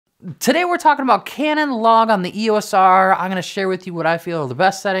Today we're talking about Canon log on the EOS R. I'm going to share with you what I feel are the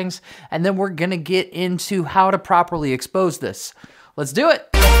best settings, and then we're going to get into how to properly expose this. Let's do it.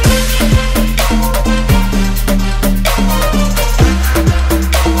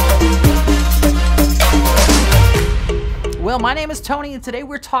 Well, my name is Tony, and today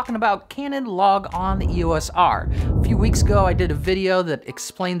we're talking about Canon log on the EOS R. A few weeks ago, I did a video that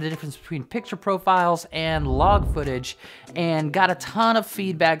explained the difference between picture profiles and log footage, and got a ton of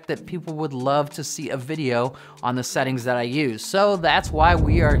feedback that people would love to see a video on the settings that I use. So that's why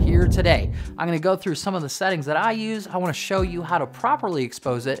we are here today. I'm gonna go through some of the settings that I use. I wanna show you how to properly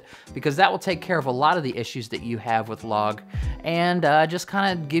expose it, because that will take care of a lot of the issues that you have with log, and just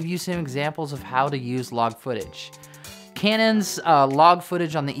kind of give you some examples of how to use log footage. Canon's log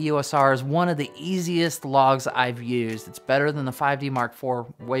footage on the EOS R is one of the easiest logs I've used. It's better than the 5D Mark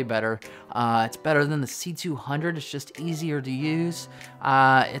IV, way better. It's better than the C200, it's just easier to use.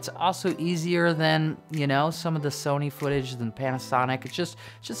 It's also easier than, you know, some of the Sony footage than Panasonic. It's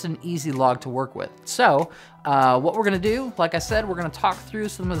just an easy log to work with. So what we're gonna do, like I said, we're gonna talk through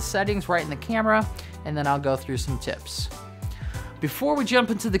some of the settings right in the camera, and then I'll go through some tips. Before we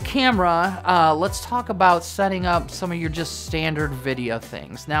jump into the camera, let's talk about setting up some of your just standard video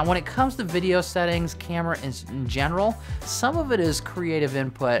things. Now, when it comes to video settings, camera in general, some of it is creative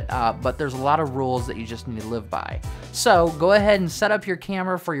input, but there's a lot of rules that you just need to live by. So go ahead and set up your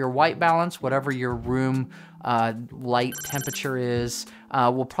camera for your white balance, whatever your room light temperature is.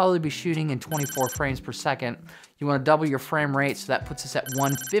 We'll probably be shooting in 24 frames per second. You wanna double your frame rate, so that puts us at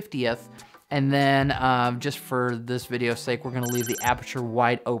 1/50th. And then just for this video's sake, we're gonna leave the aperture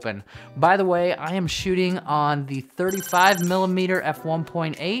wide open. By the way, I am shooting on the 35mm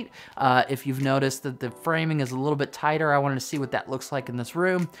f1.8. If you've noticed that the framing is a little bit tighter, I wanted to see what that looks like in this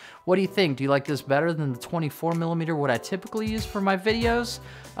room. What do you think? Do you like this better than the 24mm, what I typically use for my videos?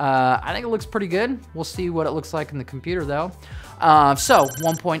 I think it looks pretty good. We'll see what it looks like in the computer though. So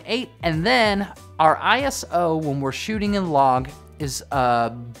 1.8, and then our ISO when we're shooting in log is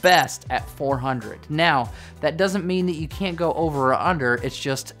best at 400. Now, that doesn't mean that you can't go over or under, it's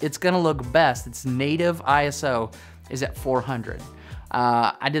just, it's gonna look best. Its native ISO is at 400.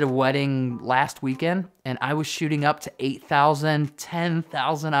 I did a wedding last weekend, and I was shooting up to 8,000,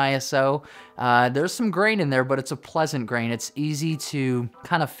 10,000 ISO. There's some grain in there, but it's a pleasant grain. It's easy to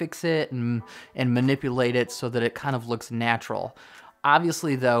kind of fix it and manipulate it so that it kind of looks natural.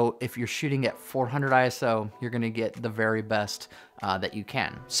 Obviously though, if you're shooting at 400 ISO, you're gonna get the very best that you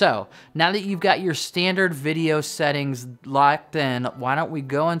can. So now that you've got your standard video settings locked in, why don't we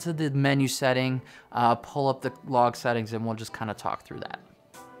go into the menu setting, pull up the log settings, and we'll just kind of talk through that.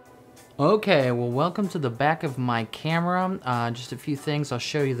 Okay, well, welcome to the back of my camera. Just a few things. I'll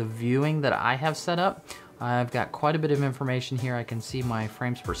show you the viewing that I have set up. I've got quite a bit of information here. I can see my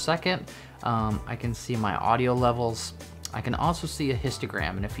frames per second. I can see my audio levels. I can also see a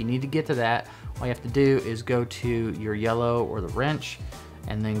histogram, and if you need to get to that, all you have to do is go to your yellow or the wrench,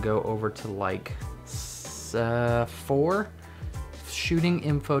 and then go over to like 4, shooting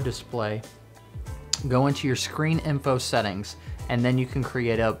info display, go into your screen info settings, and then you can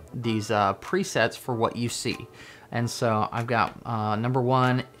create up these presets for what you see. And so I've got number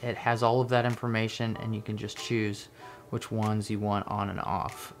 1, it has all of that information, and you can just choose which ones you want on and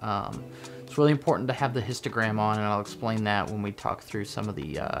off. It's really important to have the histogram on, and I'll explain that when we talk through some of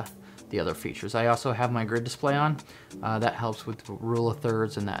the other features. I also have my grid display on. That helps with the rule of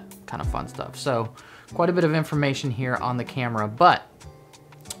thirds and that kind of fun stuff. So quite a bit of information here on the camera, but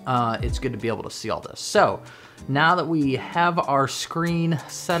it's good to be able to see all this. So now that we have our screen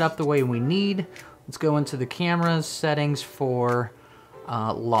set up the way we need, let's go into the camera's settings for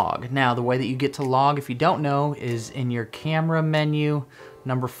log. Now, the way that you get to log, if you don't know, is in your camera menu,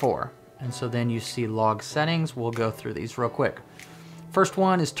 number 4. And so then you see log settings. We'll go through these real quick. First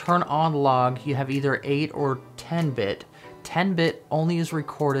one is turn on log. You have either 8 or 10-bit. 10-bit only is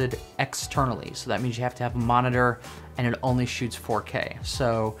recorded externally. So that means you have to have a monitor, and it only shoots 4K.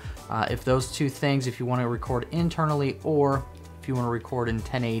 So if those two things, if you want to record internally, or if you want to record in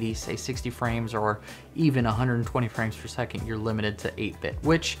 1080, say 60 frames, or even 120 frames per second, you're limited to 8-bit,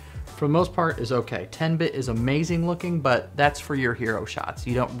 which for the most part is okay. 10-bit is amazing looking, but that's for your hero shots.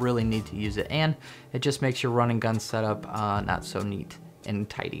 You don't really need to use it, and it just makes your run and gun setup not so neat and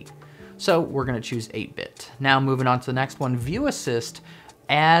tidy. So we're gonna choose 8-bit. Now moving on to the next one, View Assist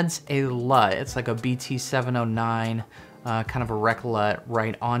adds a LUT. It's like a BT709, kind of a rec LUT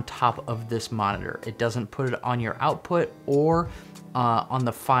right on top of this monitor. It doesn't put it on your output or on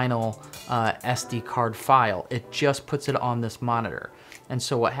the final SD card file. It just puts it on this monitor. And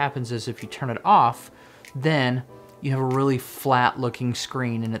so what happens is if you turn it off, then you have a really flat looking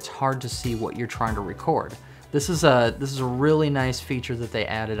screen and it's hard to see what you're trying to record. This is a really nice feature that they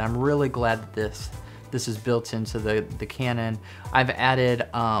added. I'm really glad that this is built into the Canon. I've added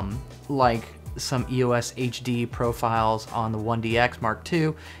like some EOS HD profiles on the 1DX Mark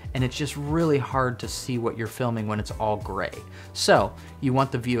II, and it's just really hard to see what you're filming when it's all gray. So you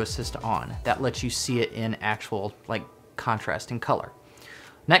want the view assist on. That lets you see it in actual like contrast and color.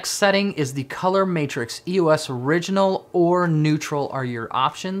 Next setting is the color matrix. EOS Original or Neutral are your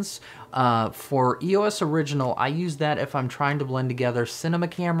options. For EOS Original, I use that if I'm trying to blend together cinema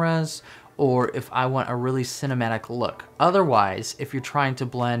cameras or if I want a really cinematic look. Otherwise, if you're trying to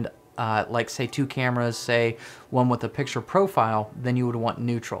blend like say two cameras, say one with a picture profile, then you would want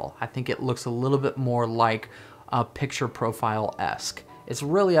neutral. I think it looks a little bit more like a picture profile-esque. It's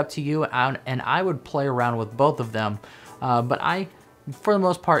really up to you, and I would play around with both of them, but for the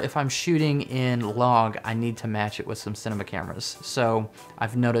most part, if I'm shooting in log, I need to match it with some cinema cameras. So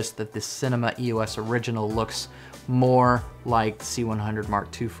I've noticed that the Cinema EOS Original looks more like C100 Mark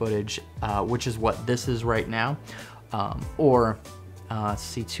II footage, which is what this is right now, or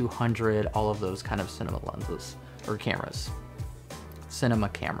C200, all of those kind of cinema lenses or cameras, cinema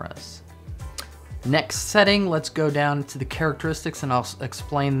cameras. Next setting, let's go down to the characteristics and I'll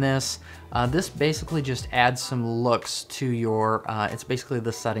explain this. This basically just adds some looks to your, it's basically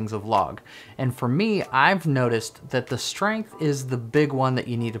the settings of log. And for me, I've noticed that the strength is the big one that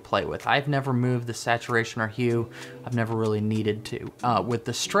you need to play with. I've never moved the saturation or hue. I've never really needed to. With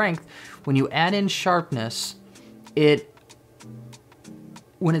the strength, when you add in sharpness,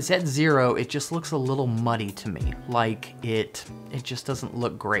 when it's at 0, it just looks a little muddy to me. Like it just doesn't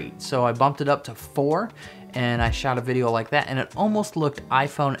look great. So I bumped it up to 4 and I shot a video like that and it almost looked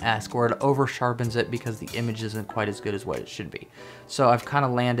iPhone-esque, where it over sharpens it because the image isn't quite as good as what it should be. So I've kind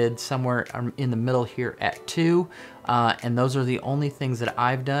of landed somewhere in the middle here at 2, and those are the only things that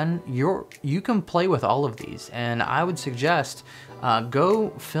I've done. You can play with all of these, and I would suggest go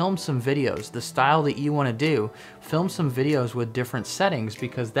film some videos, the style that you want to do. Film some videos with different settings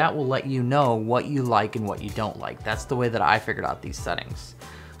because that will let you know what you like and what you don't like. That's the way that I figured out these settings.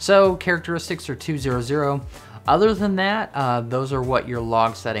 So characteristics are 200. Other than that, those are what your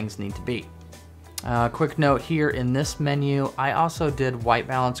log settings need to be. Quick note here in this menu, I also did white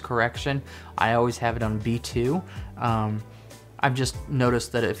balance correction. I always have it on B2. I've just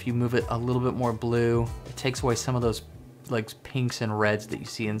noticed that if you move it a little bit more blue, it takes away some of those like pinks and reds that you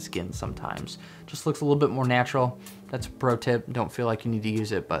see in skin sometimes. Just looks a little bit more natural. That's a pro tip. Don't feel like you need to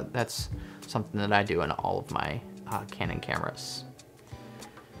use it, but that's something that I do in all of my Canon cameras.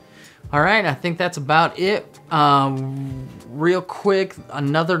 All right, I think that's about it. Real quick,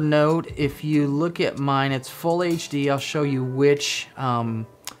 another note, if you look at mine, it's full HD. I'll show you which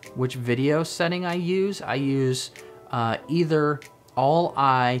video setting I use. I use either all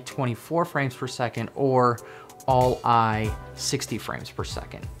I 24 frames per second or all I 60 frames per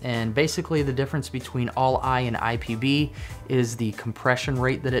second. And basically the difference between all I and IPB is the compression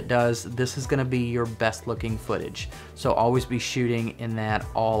rate that it does. This is gonna be your best looking footage. So always be shooting in that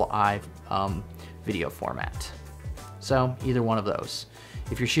all I video format. So either one of those.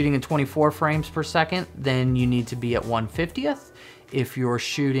 If you're shooting in 24 frames per second, then you need to be at 1/50th. If you're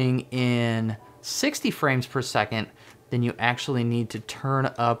shooting in 60 frames per second, then you actually need to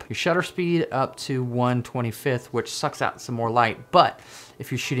turn up your shutter speed up to 1/25th, which sucks out some more light. But if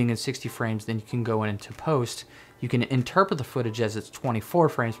you're shooting in 60 frames, then you can go into post. You can interpret the footage as it's 24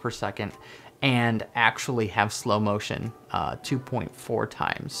 frames per second and actually have slow motion 2.4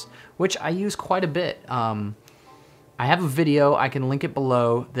 times, which I use quite a bit. I have a video, I can link it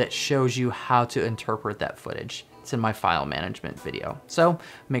below, that shows you how to interpret that footage. It's in my file management video. So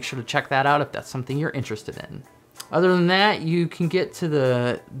make sure to check that out if that's something you're interested in. Other than that, you can get to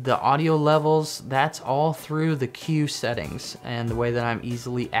the audio levels. That's all through the Q settings. And the way that I'm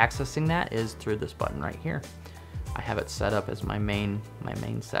easily accessing that is through this button right here. I have it set up as my main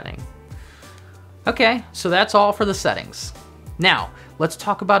setting. Okay, so that's all for the settings. Now, let's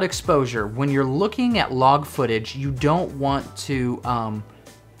talk about exposure. When you're looking at log footage, you don't want to,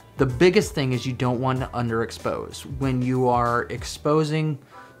 the biggest thing is you don't want to underexpose. When you are exposing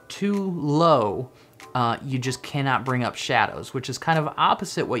too low, you just cannot bring up shadows, which is kind of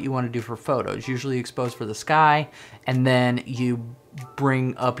opposite what you want to do for photos. Usually you expose for the sky, and then you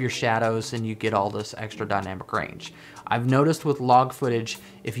bring up your shadows and you get all this extra dynamic range. I've noticed with log footage,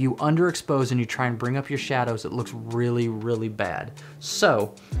 if you underexpose and you try and bring up your shadows, it looks really, really bad.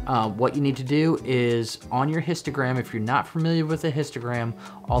 So what you need to do is on your histogram, if you're not familiar with a histogram,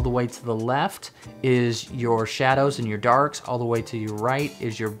 all the way to the left is your shadows and your darks, all the way to your right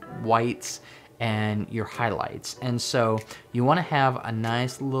is your whites and your highlights. And so you want to have a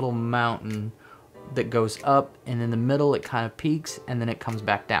nice little mountain that goes up, and in the middle it kind of peaks and then it comes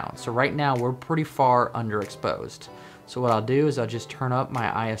back down. So right now we're pretty far underexposed. So what I'll do is I'll just turn up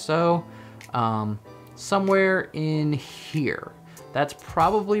my ISO somewhere in here. That's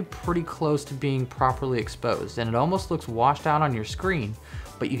probably pretty close to being properly exposed, and it almost looks washed out on your screen.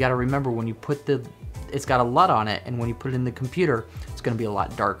 But you got to remember, when you put it's got a LUT on it, and when you put it in the computer, it's going to be a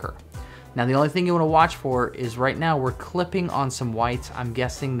lot darker. Now the only thing you want to watch for is right now we're clipping on some whites. I'm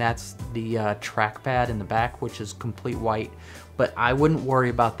guessing that's the trackpad in the back, which is complete white, but I wouldn't worry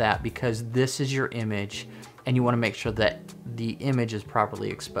about that because this is your image and you want to make sure that the image is properly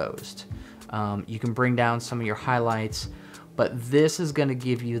exposed. You can bring down some of your highlights, but this is going to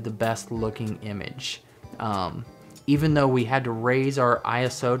give you the best looking image. Even though we had to raise our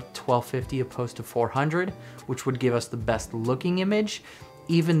ISO to 1250 opposed to 400, which would give us the best looking image,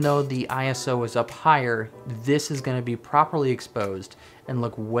 even though the ISO is up higher, this is going to be properly exposed and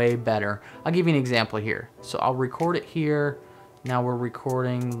look way better. I'll give you an example here. So I'll record it here. Now we're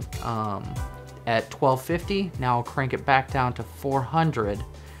recording at 1250. Now I'll crank it back down to 400,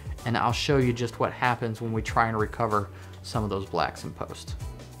 and I'll show you just what happens when we try and recover some of those blacks in post.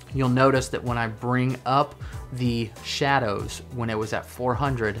 You'll notice that when I bring up the shadows when it was at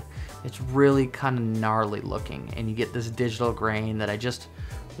 400, it's really kind of gnarly looking, and you get this digital grain that I just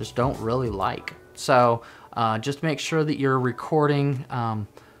don't really like. So just make sure that you're recording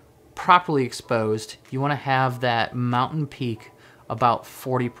properly exposed. You want to have that mountain peak about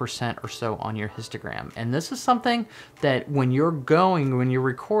 40% or so on your histogram. And this is something that when you're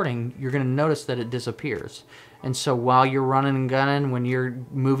recording, you're going to notice that it disappears. And so while you're running and gunning, when you're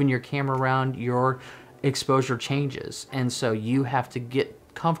moving your camera around, your exposure changes. And so you have to get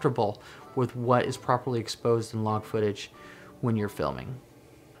comfortable with what is properly exposed in log footage when you're filming.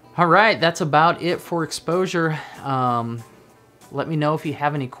 All right, that's about it for exposure. Let me know if you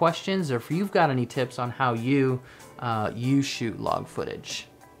have any questions or if you've got any tips on how you shoot log footage.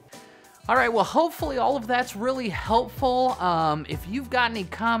 All right, well, hopefully all of that's really helpful. If you've got any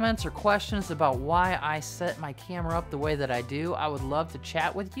comments or questions about why I set my camera up the way that I do, I would love to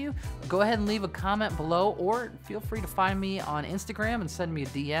chat with you. Go ahead and leave a comment below, or feel free to find me on Instagram and send me a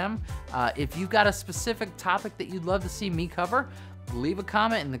DM. If you've got a specific topic that you'd love to see me cover, leave a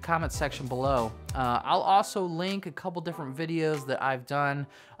comment in the comment section below. I'll also link a couple different videos that I've done,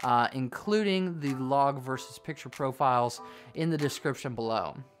 including the log versus picture profiles, in the description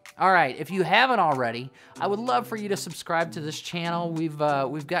below. All right, if you haven't already, I would love for you to subscribe to this channel. We've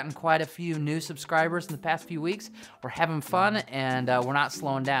gotten quite a few new subscribers in the past few weeks. We're having fun, and we're not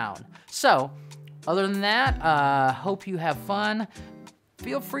slowing down. So, other than that, hope you have fun.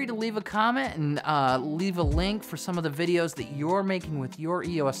 Feel free to leave a comment and leave a link for some of the videos that you're making with your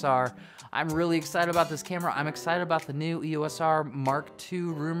EOS R. I'm really excited about this camera. I'm excited about the new EOS R Mark II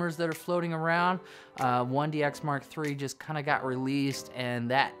rumors that are floating around. 1DX Mark III just kind of got released, and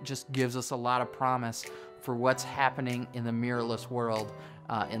that just gives us a lot of promise for what's happening in the mirrorless world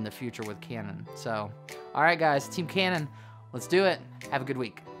in the future with Canon. So, all right guys, Team Canon, let's do it. Have a good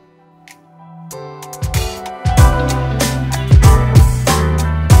week.